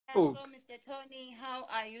Oh, So, Mr. Tony, how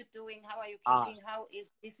are you doing? How are you ah, keeping? How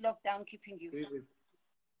is this lockdown keeping you? David.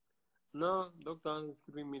 No, lockdown is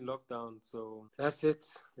keeping me locked down, so that's it.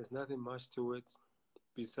 There's nothing much to it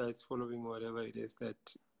besides following whatever it is that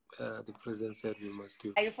the president said we must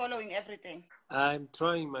do. Are you following everything? I'm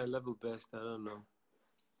trying my level best. I don't know.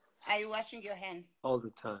 Are you washing your hands? All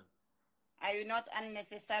the time. Are you not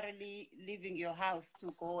unnecessarily leaving your house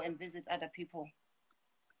to go and visit other people?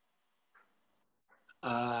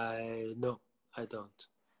 No, I don't.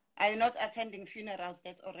 Are you not attending funerals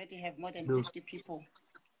that already have more than No, 50 people?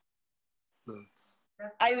 no.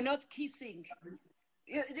 Are you not kissing?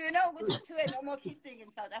 Do you know no more kissing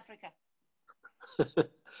in South Africa?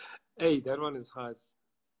 Hey, that one is hard.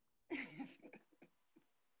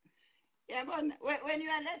 Yeah, but when you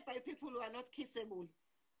are led by people who are not kissable,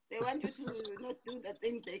 they want you to not do the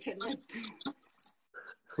things they cannot do.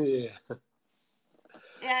 Yeah.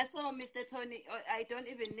 Yeah, so Mr. Tony, I don't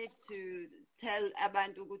even need to tell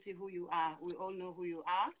Abantu Guti who you are. We all know who you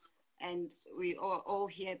are, and we are all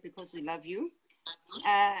here because we love you.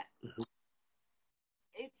 I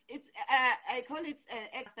call it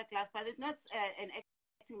an masterclass, but it's not an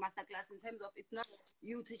acting masterclass in terms of it's not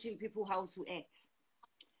you teaching people how to act.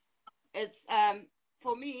 It's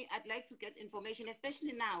for me, I'd like to get information,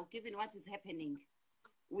 especially now, given what is happening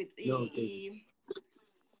with No, David.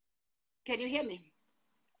 Can you hear me?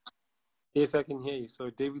 Yes, I can hear you. So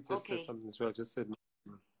David just said Okay. something, so I just said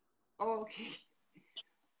no. Okay.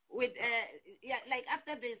 With yeah, like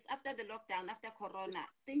after the lockdown, after Corona,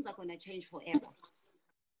 things are gonna change forever.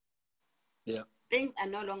 Yeah. Things are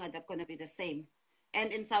no longer gonna be the same.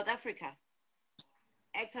 And in South Africa,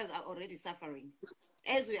 actors are already suffering.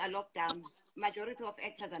 As we are locked down, majority of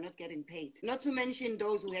actors are not getting paid. Not to mention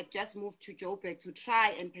those who had just moved to Joburg to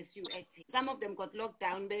try and pursue acting. Some of them got locked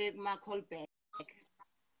down, call back.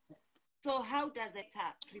 So how does an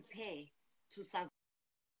actor prepare to survive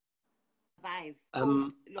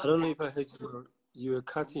post-lockdown? I don't know if I heard you. You were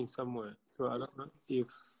cutting somewhere, so I don't know if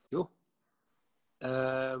you.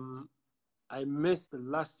 I missed the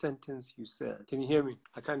last sentence you said. Can you hear me?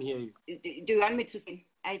 I can't hear you. Do you want me to say?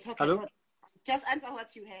 I talk a Hello? lot. Just answer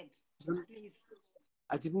what you heard, please.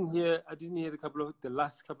 I didn't hear the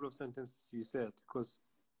last couple of sentences you said because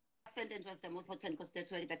Sentence was the most important because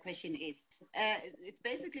that's where the question is. It's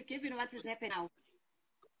basically given what is happening now.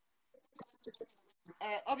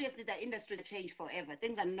 Obviously, the industry will change forever.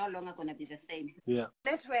 Things are no longer going to be the same. yeah.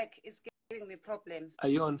 Network is giving me problems. Are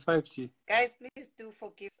you on 5G? Guys, please do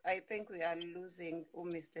forgive. I think we are losing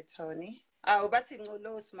Mr. Tony. Oh, but in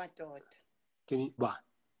lose my daughter. Can you? Bah.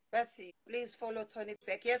 Betsy, please follow Tony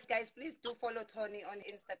back. Yes, guys, please do follow Tony on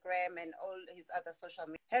Instagram and all his other social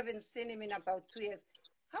media. Haven't seen him in about 2 years.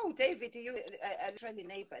 How, David, you are literally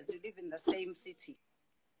neighbors. You live in the same city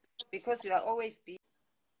because you are always busy.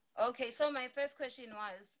 Okay, so my first question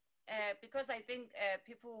was, because I think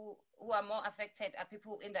people who are more affected are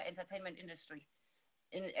people in the entertainment industry.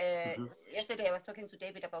 Yesterday, I was talking to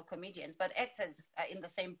David about comedians, but actors are in the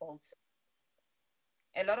same boat.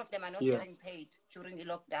 A lot of them are not getting paid during the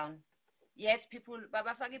lockdown. Yet people,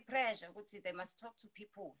 babafaki pressure, they must talk to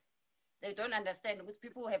people. They don't understand. With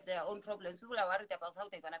people who have their own problems, people are worried about how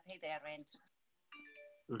they're going to pay their rent.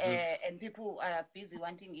 And people are busy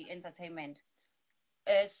wanting entertainment.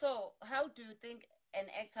 So how do you think an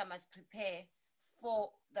actor must prepare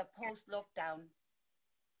for the post-lockdown?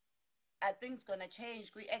 Are things going to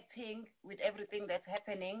change? We're acting with everything that's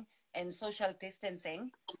happening and social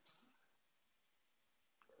distancing.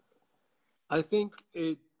 I think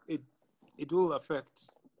it will affect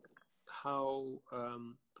how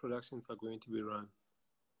productions are going to be run.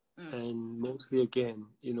 And mostly, again,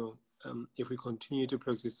 if we continue to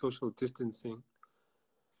practice social distancing,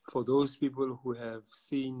 for those people who have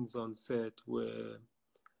scenes on set where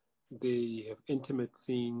they have intimate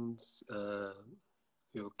scenes,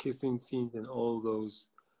 kissing scenes and all those,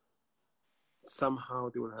 somehow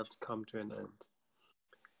they will have to come to an end,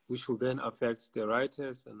 which will then affect the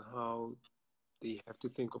writers and how they have to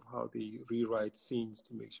think of how they rewrite scenes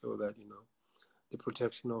to make sure that, the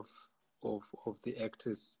protection of the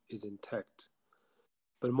actors is intact.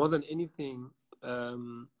 But more than anything,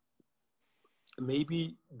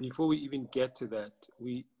 maybe before we even get to that,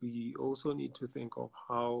 we also need to think of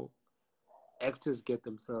how actors get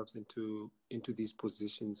themselves into these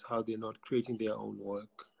positions, how they're not creating their own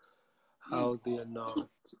work, how they are not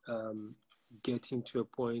getting to a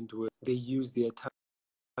point where they use their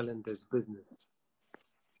talent as business.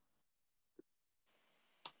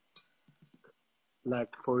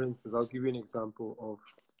 Like, for instance, I'll give you an example of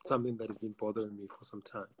something that has been bothering me for some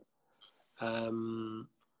time.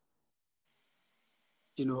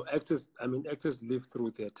 you know, actors live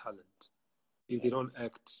through their talent. If they don't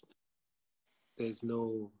act, they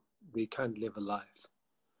can't live a life.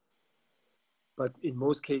 But in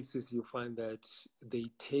most cases, you find that they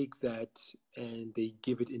take that and they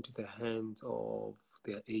give it into the hands of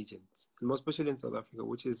their agents, and more especially in South Africa,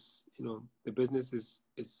 which is, you know, the business is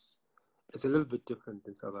it's a little bit different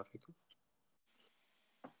in South Africa.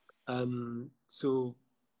 So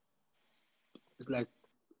it's like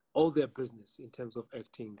all their business in terms of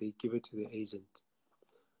acting, they give it to the agent.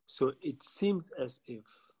 So it seems as if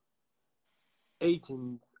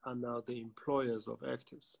agents are now the employers of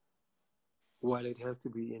actors, while it has to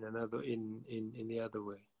be in the other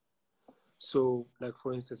way. So, like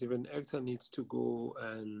for instance, if an actor needs to go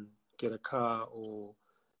and get a car or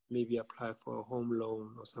maybe apply for a home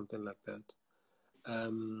loan or something like that,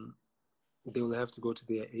 they will have to go to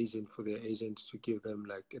their agent for their agent to give them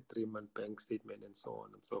like a 3-month bank statement and so on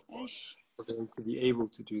and so forth for them to be able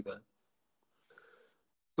to do that.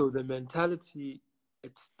 So the mentality,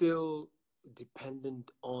 it's still dependent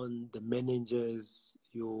on the managers,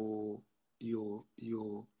 your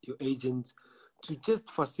agents, to just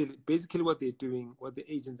facilitate. Basically, what they're doing, what the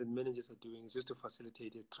agents and managers are doing, is just to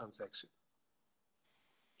facilitate a transaction,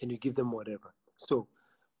 and you give them whatever. So,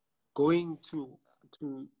 going to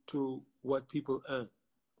what people earn.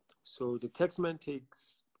 So the taxman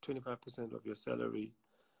takes 25% of your salary,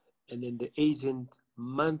 and then the agent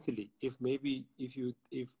monthly. If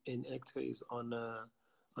an actor is on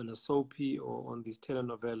a soapy or on these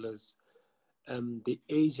telenovelas, the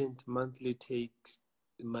agent monthly takes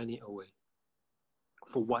money away.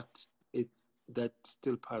 For what? That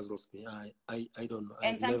still puzzles me. I don't know.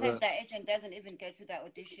 And sometimes the agent doesn't even get to the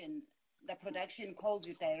audition. The production calls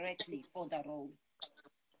you directly for the role.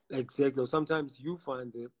 Exactly. Sometimes you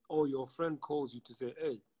find that, or your friend calls you to say,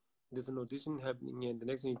 hey, there's an audition happening, and the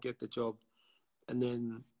next thing you get the job, and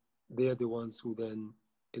then they're the ones who then,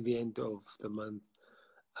 at the end of the month,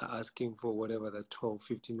 are asking for whatever that 12,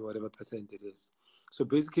 15, whatever percent it is. So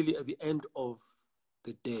basically, at the end of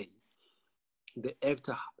the day, the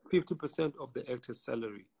actor, 50% of the actor's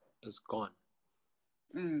salary is gone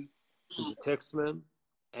to the taxman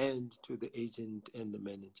and to the agent and the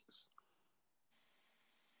managers.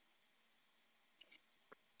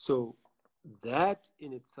 So that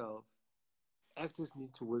in itself, actors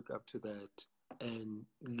need to wake up to that and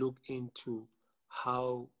look into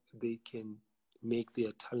how they can make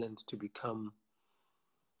their talent to become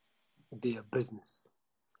their business,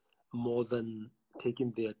 more than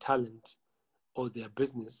taking their talent or their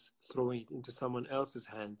business, throwing it into someone else's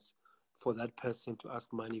hands for that person to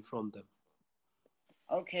ask money from them.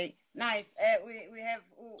 Okay, nice. We have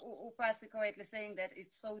Upasiko saying that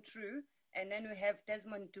it's so true. And then we have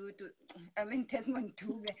Desmond Dube.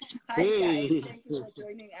 Hi, guys. Thank you for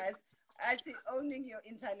joining us. I see owning your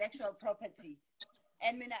intellectual property.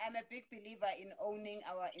 And I'm a big believer in owning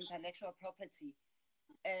our intellectual property.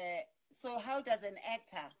 So how does an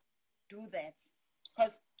actor do that?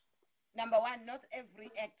 Because, number one, not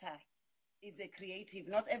every actor is a creative.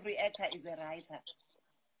 Not every actor is a writer.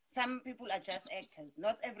 Some people are just actors.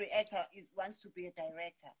 Not every actor wants to be a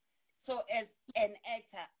director. So as an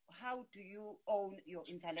actor, how do you own your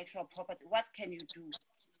intellectual property? What can you do?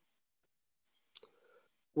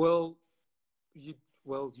 Well, you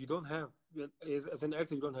don't have, as an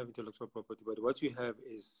actor, you don't have intellectual property, but what you have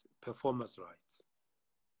is performance rights.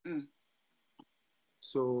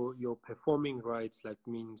 So your performing rights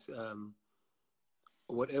means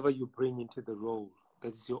whatever you bring into the role,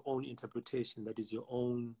 that is your own interpretation, that is your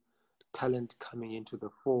own talent coming into the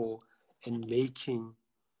fore and making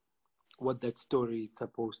what that story is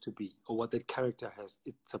supposed to be, or what that character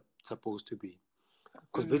it's supposed to be.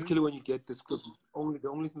 Because basically when you get the script, the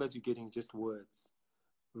only thing that you're getting is just words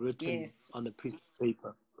written on a piece of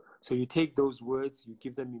paper. So you take those words, you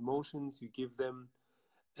give them emotions, you give them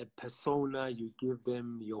a persona, you give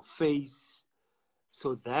them your face.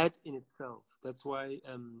 So that in itself, that's why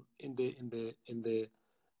in the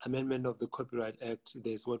amendment of the Copyright Act,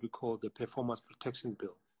 there's what we call the Performance Protection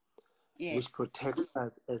Bill, which protects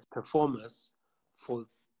us as performers for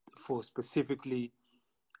specifically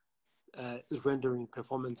rendering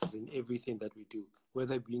performances in everything that we do,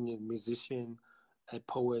 whether being a musician, a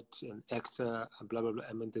poet, an actor, and blah blah blah.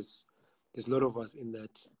 I mean, there's a lot of us in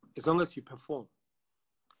that. As long as you perform,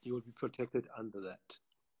 you will be protected under that.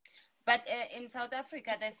 But in South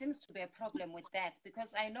Africa, there seems to be a problem with that,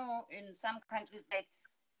 because I know in some countries, like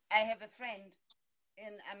I have a friend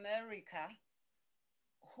in America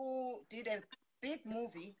who did a big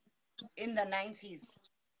movie in the 90s,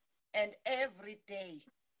 and every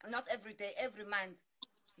month,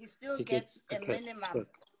 he still gets a minimum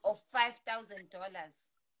of $5,000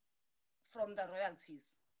 from the royalties?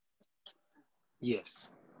 Yes.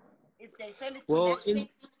 If they sell it to Well,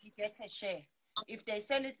 Netflix, he gets a share. If they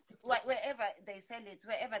sell it wherever they sell it,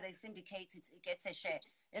 wherever they syndicate it, it gets a share.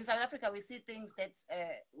 In South Africa, we see things that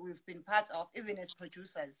we've been part of, even as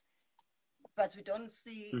producers, but we don't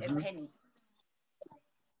see a penny.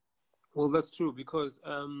 Well, that's true, because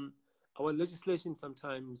our legislation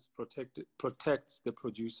sometimes protects the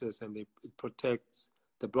producers, and it protects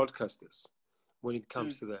the broadcasters when it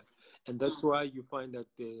comes to that. And that's why you find that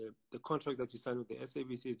the contract that you sign with the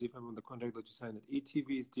SABC is different from the contract that you sign at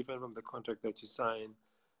ETV, is different from the contract that you sign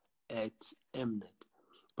at Mnet.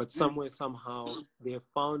 But somewhere, somehow, they have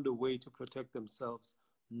found a way to protect themselves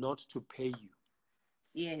not to pay you.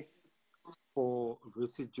 Yes. For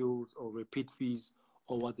residuals or repeat fees,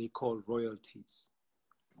 or what they call royalties.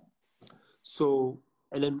 So,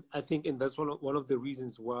 and then I think, and that's one of the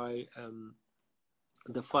reasons why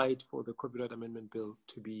the fight for the Copyright Amendment Bill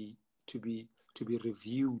to be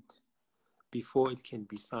reviewed before it can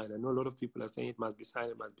be signed. I know a lot of people are saying it must be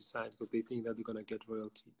signed, because they think that they're going to get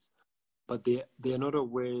royalties, but they are not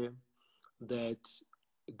aware that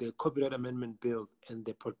the Copyright Amendment Bill and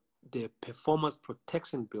the Performance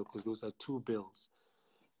Protection Bill, because those are two bills,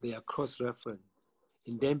 they are cross-referenced.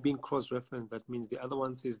 In them being cross-referenced, that means the other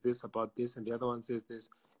one says this about this, and the other one says this,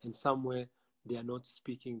 and somewhere they are not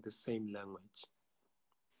speaking the same language.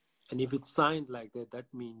 And if it's signed like that, that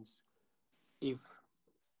means if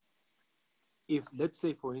let's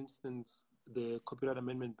say, for instance, the Copyright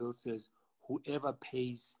Amendment Bill says whoever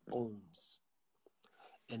pays owns,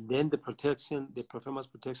 and then the Performance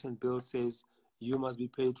Protection Bill says you must be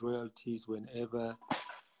paid royalties whenever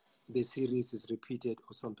the series is repeated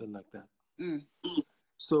or something like that.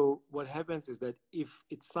 So what happens is that if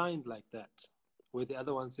it's signed like that, where the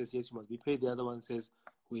other one says, yes, you must be paid, the other one says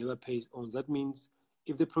whoever pays owns, that means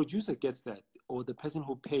if the producer gets that, or the person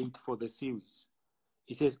who paid for the series,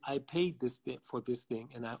 he says, I paid this thing for this thing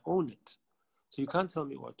and I own it. So you can't tell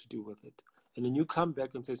me what to do with it. And then you come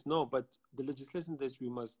back and says, no, but the legislation says you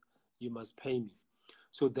must pay me.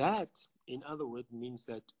 So that, in other words, means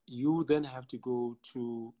that you then have to go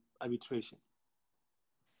to arbitration.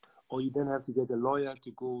 Or you then have to get a lawyer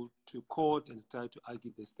to go to court and try to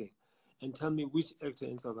argue this thing. And tell me which actor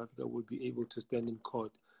in South Africa would be able to stand in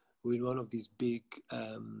court with one of these big,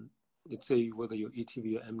 let's say whether you're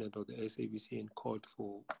ETV or Mnet or the SABC, in court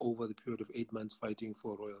for over the period of 8 months fighting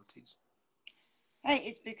for royalties. Hey,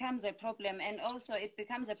 it becomes a problem. And also it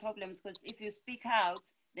becomes a problem because if you speak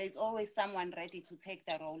out, there's always someone ready to take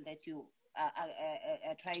the role that you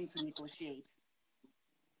are trying to negotiate.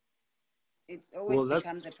 It always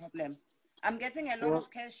becomes a problem. I'm getting a lot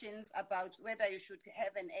of questions about whether you should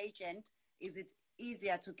have an agent. Is it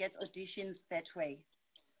easier to get auditions that way?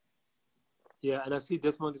 Yeah, and I see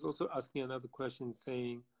Desmond is also asking another question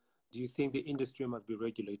saying, do you think the industry must be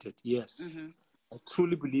regulated? Yes. I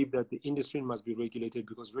truly believe that the industry must be regulated,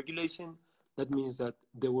 because regulation, that means that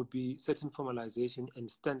there will be certain formalization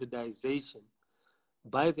and standardization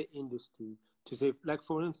by the industry to say, like,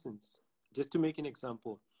 for instance, just to make an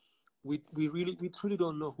example, we truly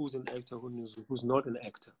don't know who's an actor, who's not an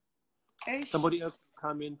actor. Somebody else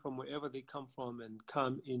come in from wherever they come from and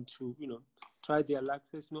come into, try their luck.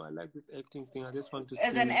 Says, I like this acting thing. I just want to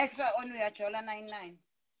as an extra on Jola 99.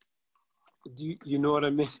 Do you know what I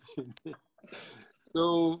mean?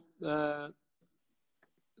 So the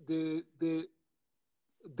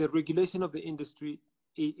regulation of the industry,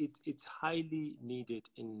 it's highly needed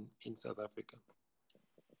in South Africa.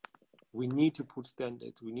 We need to put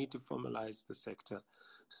standards. We need to formalize the sector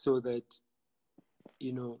so that,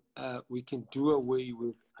 we can do away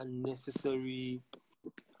with unnecessary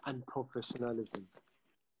unprofessionalism.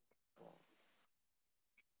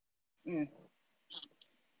 Yeah.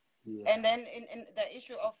 And then in the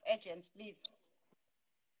issue of agents, please.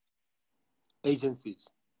 Agencies.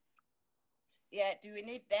 Yeah, do you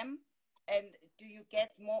need them? And do you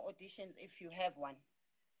get more auditions if you have one?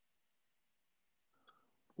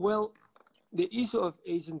 Well, the issue of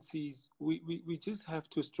agencies, we just have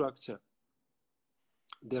to structure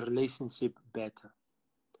the relationship better.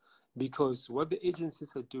 Because what the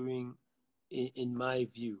agencies are doing, in my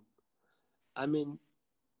view, I mean,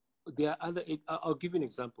 there are other, I'll give you an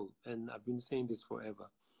example, and I've been saying this forever.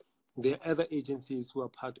 There are other agencies who are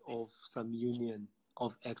part of some union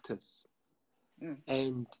of actors.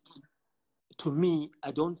 And to me,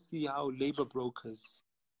 I don't see how labor brokers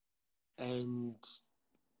and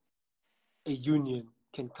a union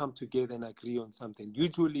can come together and agree on something.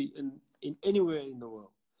 Usually, in anywhere in the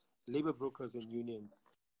world, labor brokers and unions,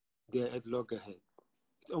 they're at loggerheads.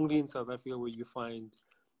 It's only in South Africa where you find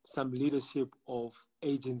some leadership of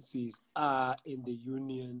agencies are in the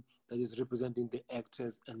union that is representing the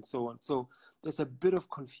actors and so on. So there's a bit of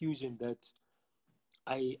confusion that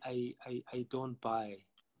I don't buy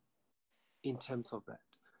in terms of that.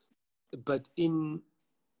 But in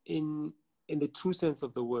the true sense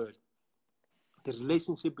of the word, the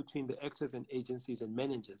relationship between the actors and agencies and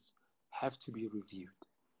managers have to be reviewed.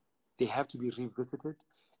 They have to be revisited,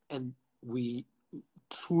 and we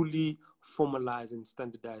truly formalize and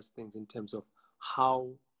standardize things in terms of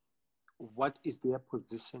what is their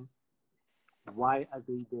position, why are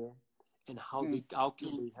they there, and how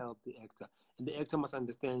can they help the actor. And the actor must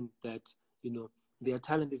understand that, their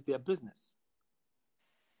talent is their business.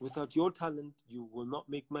 Without your talent, you will not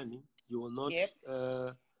make money. You will not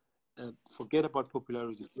forget about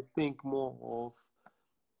popularity. Just think more of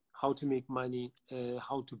how to make money,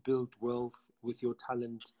 how to build wealth with your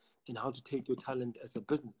talent, and how to take your talent as a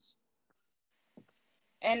business.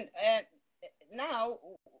 And now,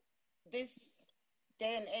 this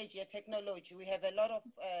day and age, technology, we have a lot of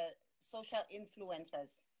social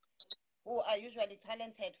influencers who are usually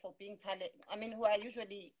talented for being who are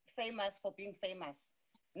usually famous for being famous,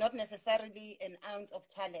 not necessarily an ounce of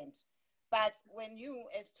talent. But when you,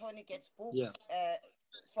 as Tony, gets booked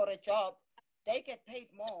for a job, they get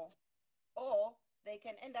paid more, or they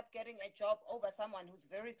can end up getting a job over someone who's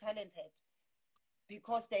very talented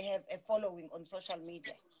because they have a following on social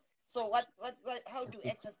media. So how do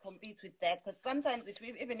actors compete with that? Because sometimes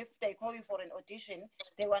even if they call you for an audition,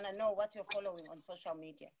 they want to know what you're following on social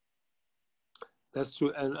media. That's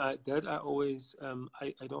true, and I always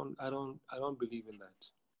I don't believe in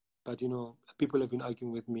that. But people have been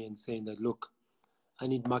arguing with me and saying that, look, I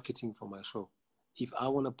need marketing for my show. If I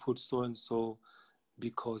want to put so and so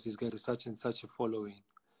because he's got such and such a following,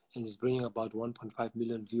 and he's bringing about 1.5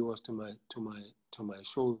 million viewers to my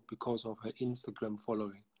show because of her Instagram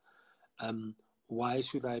following, why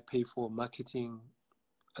should I pay for marketing?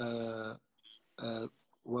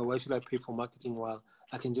 Why should I pay for marketing while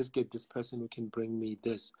I can just get this person who can bring me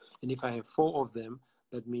this? And if I have 4 of them,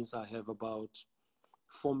 that means I have about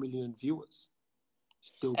 4 million viewers.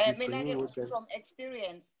 From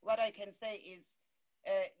experience, what I can say is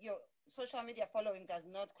your social media following does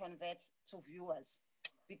not convert to viewers,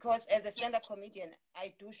 because as a stand-up comedian,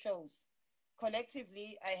 I do shows.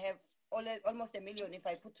 Collectively, I have almost 1 million if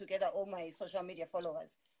I put together all my social media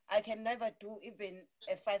followers. I can never do even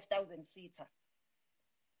a 5,000 seater.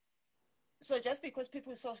 So just because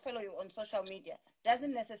people follow you on social media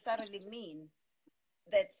doesn't necessarily mean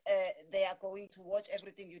that they are going to watch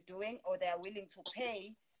everything you're doing, or they are willing to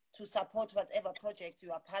pay to support whatever project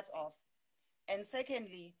you are part of. And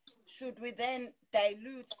secondly, should we then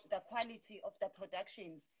dilute the quality of the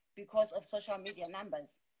productions because of social media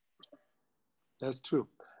numbers? That's true.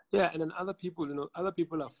 Yeah, and then other people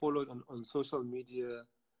are followed on social media,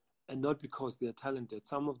 and not because they're talented.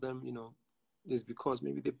 Some of them, is because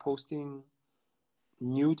maybe they're posting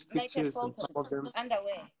nude pictures, and some of them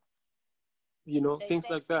underwear. Things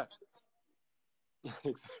like that.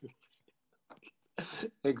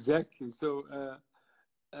 Exactly. So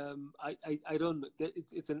I don't know.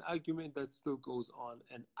 It's an argument that still goes on,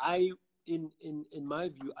 and in my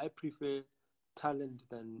view, I prefer talent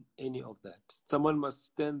than any of that. Someone must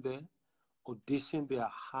stand there, audition their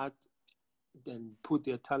heart, then put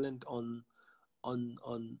their talent on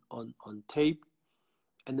tape,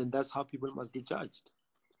 and then that's how people must be judged,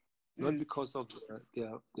 not because of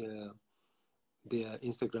their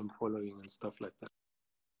Instagram following and stuff like that.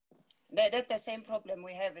 That's the same problem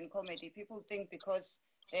we have in comedy. People think because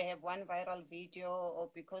they have one viral video or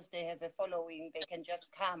because they have a following, they can just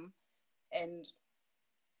come and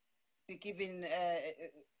be given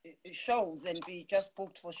shows and be just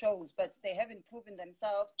booked for shows. But they haven't proven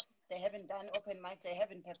themselves. They haven't done open mics. They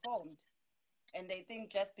haven't performed. And they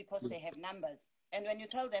think just because they have numbers. And when you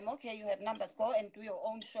tell them, okay, you have numbers, go and do your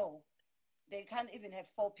own show, they can't even have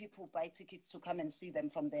 4 people buy tickets to come and see them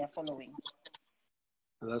from their following.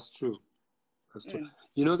 That's true. That's true.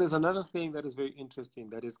 There's another thing that is very interesting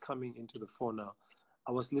that is coming into the fore now.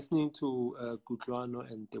 I was listening to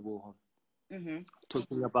Gudlwano and Teboho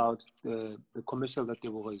talking about the commercial that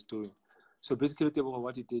Teboho is doing. So basically, Teboho,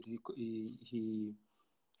 what he did,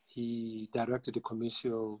 he directed a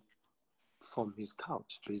commercial from his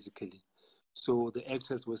couch, basically. So the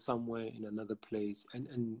actors were somewhere in another place,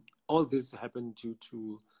 and all this happened due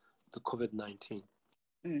to the COVID-19.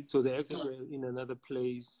 So the actors were in another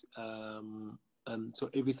place, so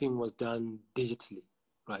everything was done digitally,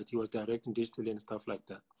 right? He was directing digitally and stuff like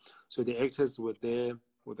that. So the actors were there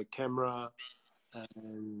with a camera,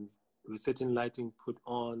 and with certain lighting put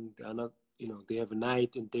on. They are not, they have a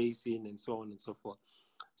night and day scene and so on and so forth.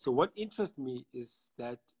 So what interests me is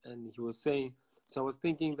that, and he was saying, So I was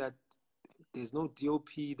thinking that there's no DOP,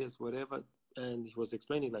 there's whatever. And he was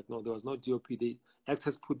explaining like, no, there was no DOP. The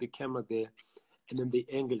actors put the camera there and then they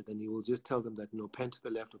angle it, and he will just tell them that, pan to the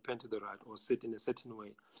left or pan to the right or sit in a certain way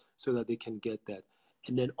so that they can get that.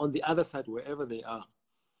 And then on the other side, wherever they are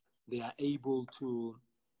able to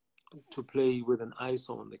play with an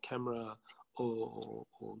ISO on the camera or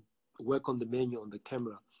work on the menu on the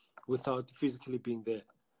camera without physically being there,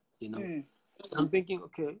 I'm thinking,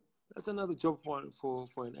 okay, that's another job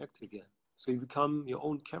for an actor again. So you become your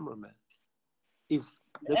own cameraman. If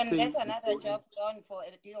let's say that's another job done for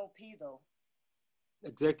a DOP though.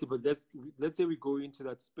 Exactly, but let's say we go into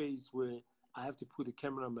that space where I have to put the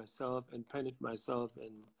camera myself and pan it myself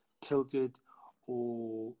and tilt it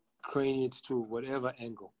or crane it to whatever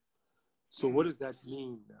angle. So what does that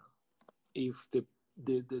mean now? If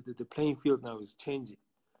the playing field now is changing,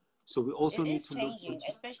 so we also need to look changing,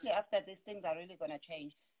 especially after these things are really going to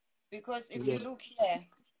change, because if you look here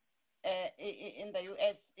in the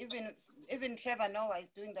US, even Trevor Noah is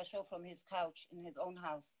doing the show from his couch in his own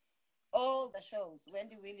house. All the shows,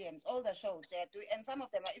 Wendy Williams, all the shows they're doing, and some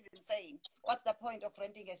of them are even saying, what's the point of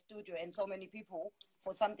renting a studio and so many people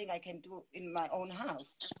for something I can do in my own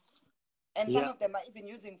house? And some of them are even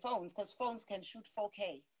using phones, because phones can shoot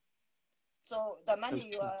 4K. So the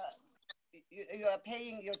money you are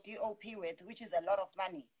paying your DOP with, which is a lot of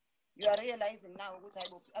money, you are realizing now,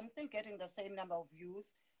 I'm still getting the same number of views.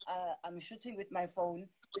 I'm shooting with my phone,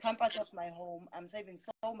 comfort of my home. I'm saving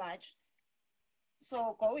so much.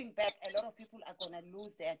 So going back, a lot of people are going to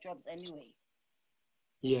lose their jobs anyway.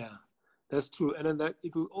 Yeah, that's true. And then that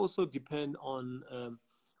it will also depend on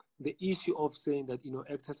the issue of saying that,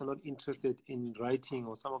 actors are not interested in writing,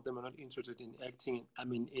 or some of them are not interested in acting,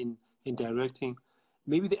 in directing.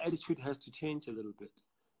 Maybe the attitude has to change a little bit.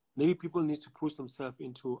 Maybe people need to push themselves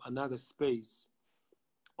into another space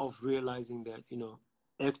of realizing that,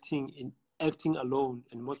 acting alone,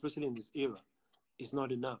 and more especially in this era, is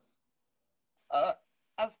not enough.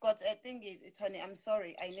 I've got a thing, Tony, I'm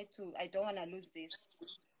sorry. I don't want to lose this.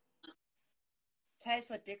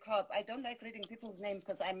 Taiso Dikop. I don't like reading people's names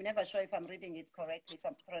because I'm never sure if I'm reading it correctly, if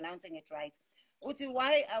I'm pronouncing it right. Uti,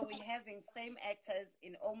 why are we having same actors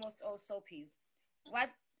in almost all soapies?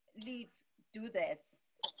 What leads do this?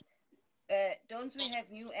 Don't we have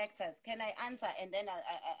new actors? Can I answer, and then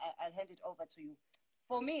I'll hand it over to you.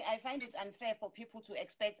 For me, I find it unfair for people to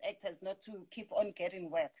expect actors not to keep on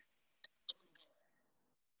getting work.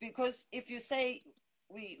 Because if you say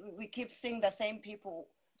we keep seeing the same people,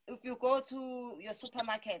 if you go to your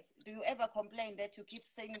supermarket, do you ever complain that you keep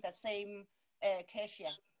seeing the same cashier?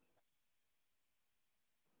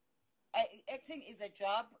 Acting is a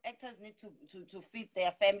job. Actors need to feed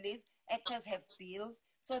their families. Actors have bills.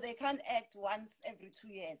 So they can't act once every 2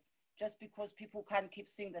 years just because people can't keep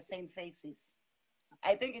seeing the same faces.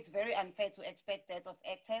 I think it's very unfair to expect that of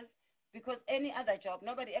actors, because any other job,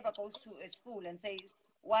 nobody ever goes to a school and says,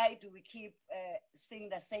 why do we keep seeing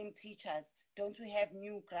the same teachers? Don't we have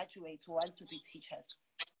new graduates who want to be teachers?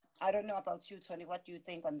 I don't know about you, Tony. What do you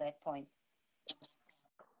think on that point?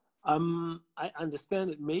 I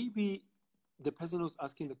understand it. Maybe the person who's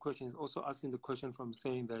asking the question is also asking the question from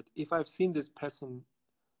saying that if I've seen this person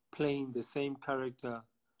playing the same character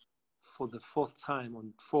for the 4th time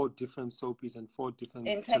on 4 different soapies and 4 different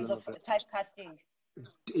in terms of typecasting,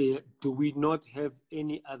 do we not have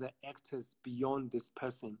any other actors beyond this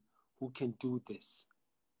person who can do this?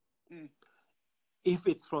 If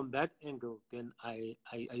it's from that angle, then I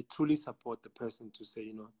truly support the person to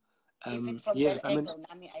say, if it's from that angle,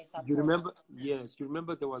 Nami, I support. You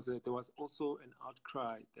remember there was also an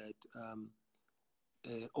outcry that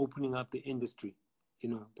opening up the industry.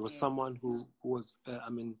 There was someone who was, a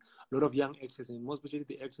lot of young actors, and most especially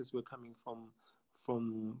the actors were coming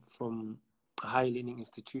from high learning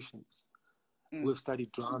institutions. We've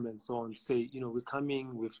studied drama and so on. Say,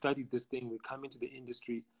 we've studied this thing, we come into the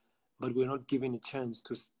industry, but we're not given a chance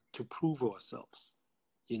to prove ourselves.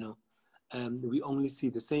 We only see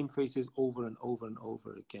the same faces over and over and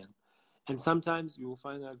over again. And sometimes you will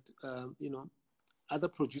find that, other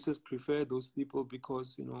producers prefer those people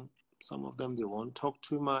because, some of them, they won't talk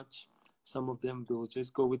too much. Some of them, they'll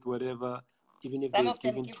just go with whatever, even if they're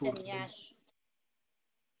given too much.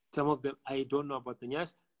 Some of them, I don't know about the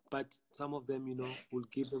nyash, but some of them, will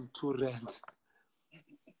give them 2 rand.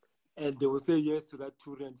 And they will say yes to that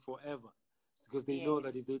 2 rand forever. Because they know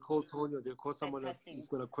that if they call Tony or they call someone else, he's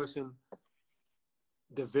going to question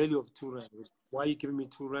the value of 2 rand. Why are you giving me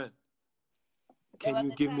 2 rand? Can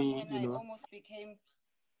you give me,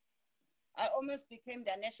 I almost became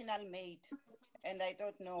the national maid, and I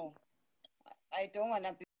don't know. I don't want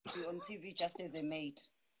to be on TV just as a maid.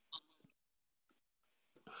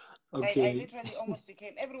 I Okay. literally almost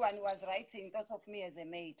became, everyone who was writing thought of me as a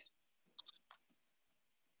maid.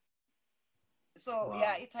 So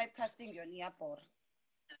yeah, Wow. it's typecasting your Niapor.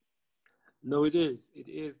 No, it is. It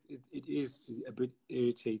is a bit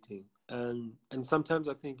irritating, and sometimes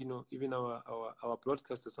I think, you know, even our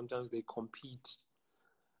broadcasters, sometimes they compete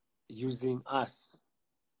using us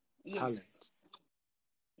Yes, talent,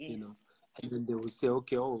 you know, yes. and then they will say,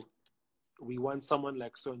 okay, oh, we want someone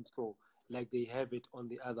like so and so, like they have it on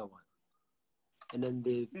the other one, and then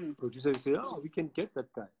the producer will say, oh, we can get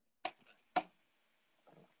that guy.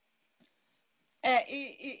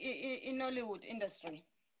 In Nollywood industry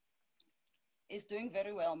is doing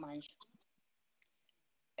very well, Manj.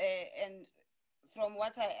 And from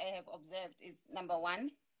what I have observed is, number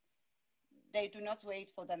one, they do not wait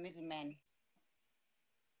for the middleman.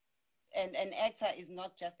 And an actor is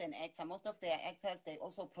not just an actor. Most of their actors, they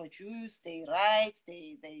also produce, they write,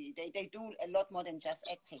 they do a lot more than just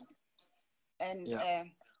acting. And Yeah.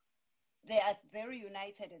 they are very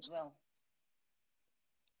united as well.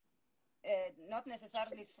 Not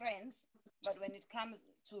necessarily friends, but when it comes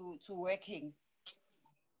to working,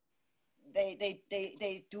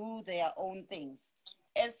 they do their own things.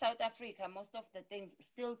 As South Africa, most of the things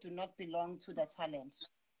still do not belong to the talent.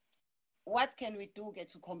 What can we do get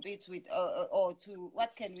to compete with, or to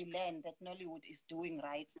what can we learn that Nollywood is doing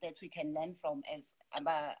right that we can learn from as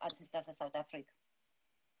artists as South Africa?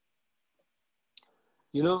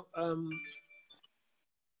 You know,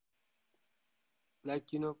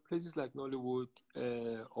 like, you know, places like Nollywood,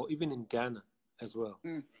 or even in Ghana as well,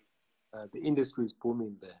 the industry is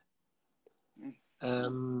booming there,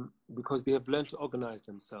 because they have learned to organize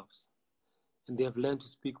themselves, and they have learned to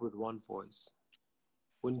speak with one voice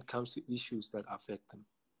when it comes to issues that affect them.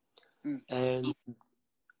 And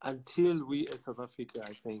until we as South Africa,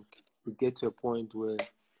 I think, we get to a point where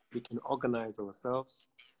we can organize ourselves,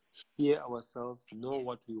 hear ourselves, know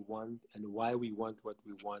what we want and why we want what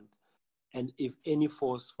we want. And if any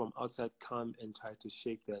force from outside come and try to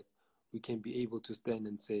shake that, we can be able to stand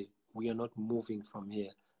and say, we are not moving from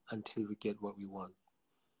here until we get what we want.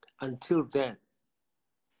 Until then,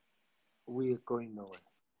 we are going nowhere.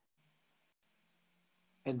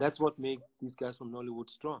 And that's what makes these guys from Nollywood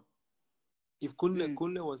strong. If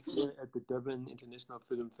Kunle was here at the Durban International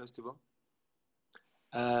Film Festival,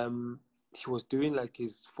 he was doing like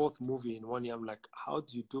his fourth movie in 1 year. I'm like, how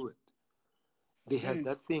do you do it? They had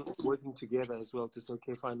that thing working together as well to say,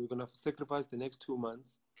 okay, fine, we're going to sacrifice the next 2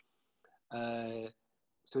 months.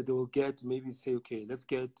 So they will get, maybe say, okay, let's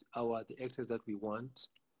get the actors that we want,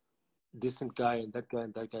 this guy and that guy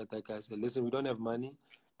and that guy and that guy. Say, listen, we don't have money,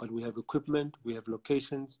 but we have equipment, we have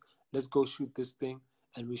locations. Let's go shoot this thing.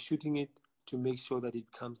 And we're shooting it to make sure that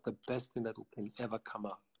it becomes the best thing that can ever come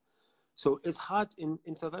out. So it's hard in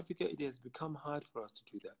South Africa. It has become hard for us to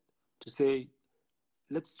do that. To say,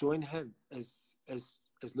 let's join hands as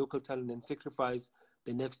local talent and sacrifice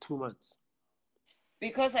the next 2 months.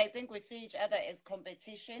 Because I think we see each other as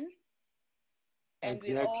competition, and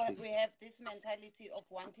Exactly. we have this mentality of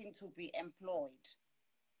wanting to be employed.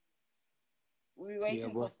 We're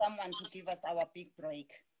waiting for someone to give us our big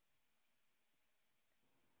break.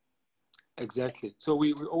 Exactly. So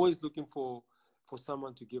we're always looking for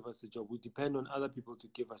someone to give us a job. We depend on other people to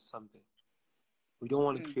give us something. We don't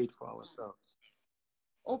want to create for ourselves.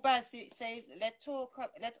 Obasi says,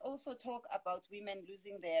 let's also talk about women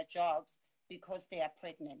losing their jobs because they are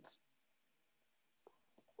pregnant.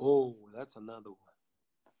 Oh, that's another one.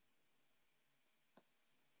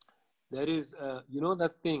 That is, you know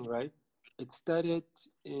that thing, right? It started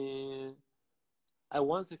I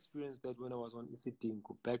once experienced that when I was on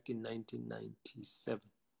Isidingo back in 1997.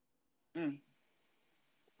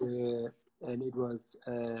 And it was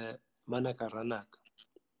Manaka Ranaka.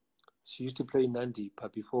 She used to play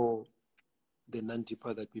Nandipa before the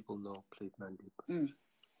Nandipa that people know played Nandipa.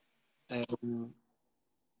 And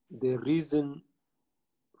the reason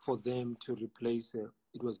for them to replace her,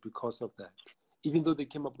 it was because of that. Even though they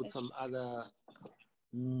came up with some other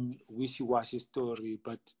wishy-washy story,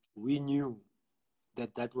 but we knew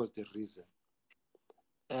that that was the reason.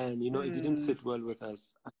 And, you know, it didn't sit well with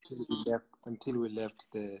us until we left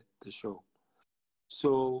the show.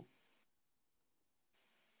 So,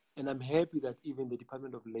 and I'm happy that even the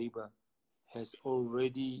Department of Labor has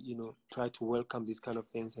already, you know, tried to welcome these kind of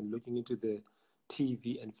things and looking into the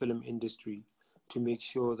TV and film industry to make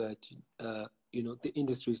sure that, you know, the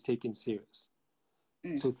industry is taken serious.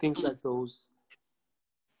 So things like those,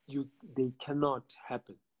 they cannot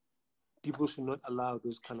happen. People should not allow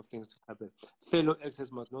those kind of things to happen. Fellow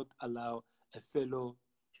actors must not allow a fellow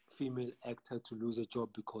female actor to lose a job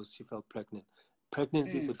because she fell pregnant.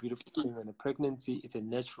 Pregnancy is a beautiful thing, and a pregnancy is a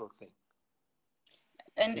natural thing.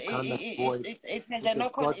 And You can't avoid it has a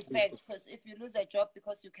knock-on effect, because if you lose a job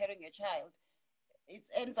because you're carrying a child, it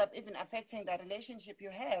ends up even affecting the relationship you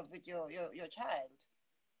have with your child.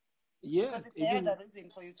 Yeah, because it's the other reason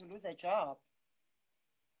for you to lose a job.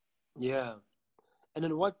 Yeah. And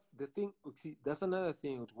then see, that's another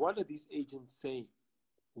thing. What are these agents saying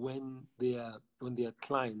when their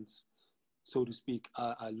clients, so to speak,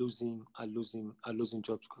 are losing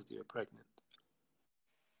jobs because they are pregnant?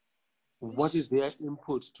 What is their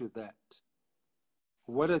input to that?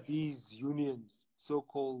 What are these unions,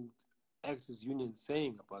 so-called actors unions,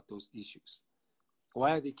 saying about those issues?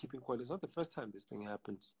 Why are they keeping quiet? It's not the first time this thing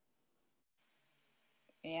happens.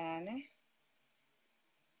 Yeah, ne?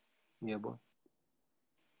 Yeah, boy.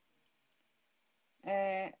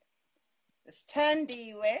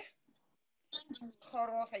 Thenjiwe,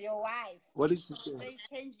 Kgoroge, your wife. What is she saying? Says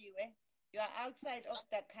Thenjiwe, you are outside of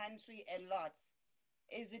the country a lot.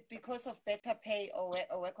 Is it because of better pay or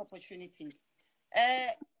work opportunities?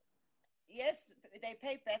 Yes, they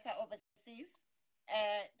pay better overseas.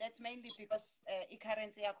 That's mainly because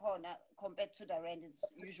currency compared to the rand is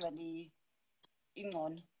usually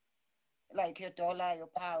on, like your dollar, your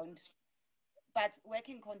pound. But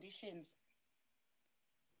working conditions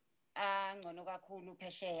are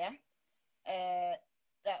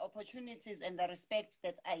the opportunities and the respect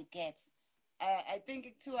that I get. I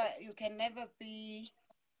think too, you can never be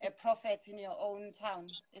a prophet in your own town.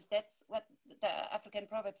 Is that what the African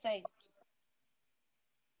proverb says?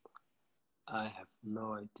 I have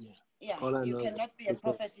no idea. Yeah, you cannot be a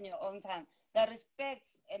prophet in your own town. The respect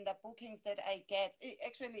and the bookings that I get,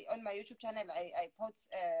 actually on my YouTube channel, I put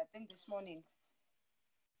thing this morning,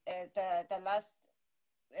 the last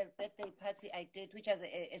birthday party I did, which was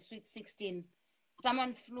a sweet 16.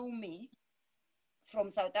 Someone flew me from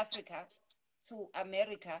South Africa to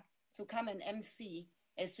America to come and MC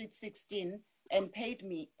a sweet 16 and paid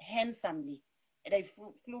me handsomely. They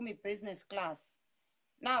flew me business class.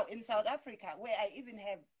 Now in South Africa, where I even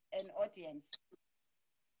have an audience,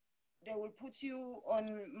 they will put you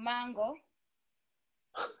on Mango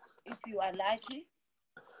if you are lucky.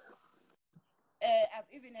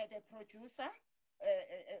 I've even had a producer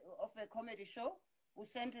of a comedy show who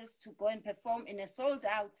sent us to go and perform in a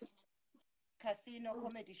sold-out casino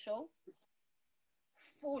comedy show.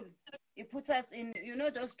 Full. He put us in,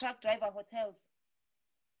 those truck driver hotels.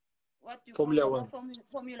 What do you Formula call One?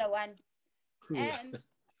 Formula One. Yeah. And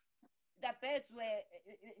the beds were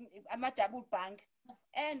a double bank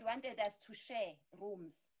and wanted us to share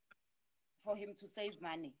rooms for him to save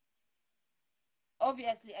money.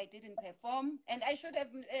 Obviously, I didn't perform, and I should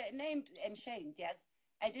have named and shamed, yes.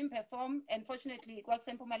 I didn't perform. Unfortunately, it was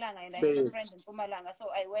in Mpumalanga, and I had a friend in Mpumalanga,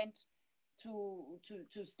 so I went to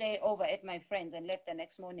stay over at my friends and left the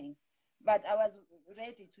next morning. But I was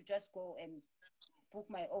ready to just go and book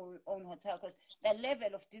my own hotel, because the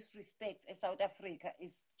level of disrespect in South Africa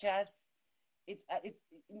is just, it's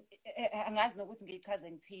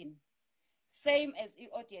same as the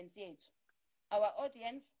audience yet. Our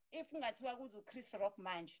audience, if ungathiwa kuzo Chris Rock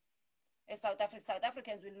manje, South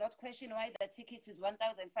Africans will not question why the ticket is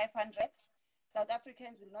 1,500. South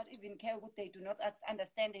Africans will not even care what they do not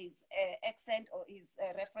understand his accent or his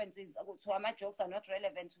references. So my jokes are not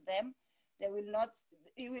relevant to them. They will not.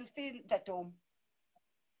 He will feel the dome.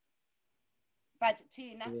 But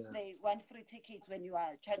Tina, they want free tickets when you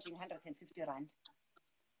are charging 150 rand.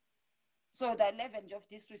 So the level of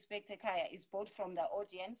disrespect, Ekaya, is both from the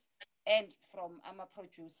audience and from our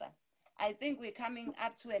producer. I think we're coming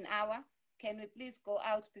up to an hour. Can we please go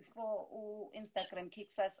out before Instagram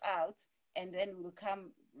kicks us out, and then we'll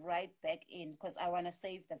come right back in, because I want to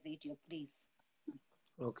save the video, please.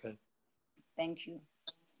 Okay. Thank you.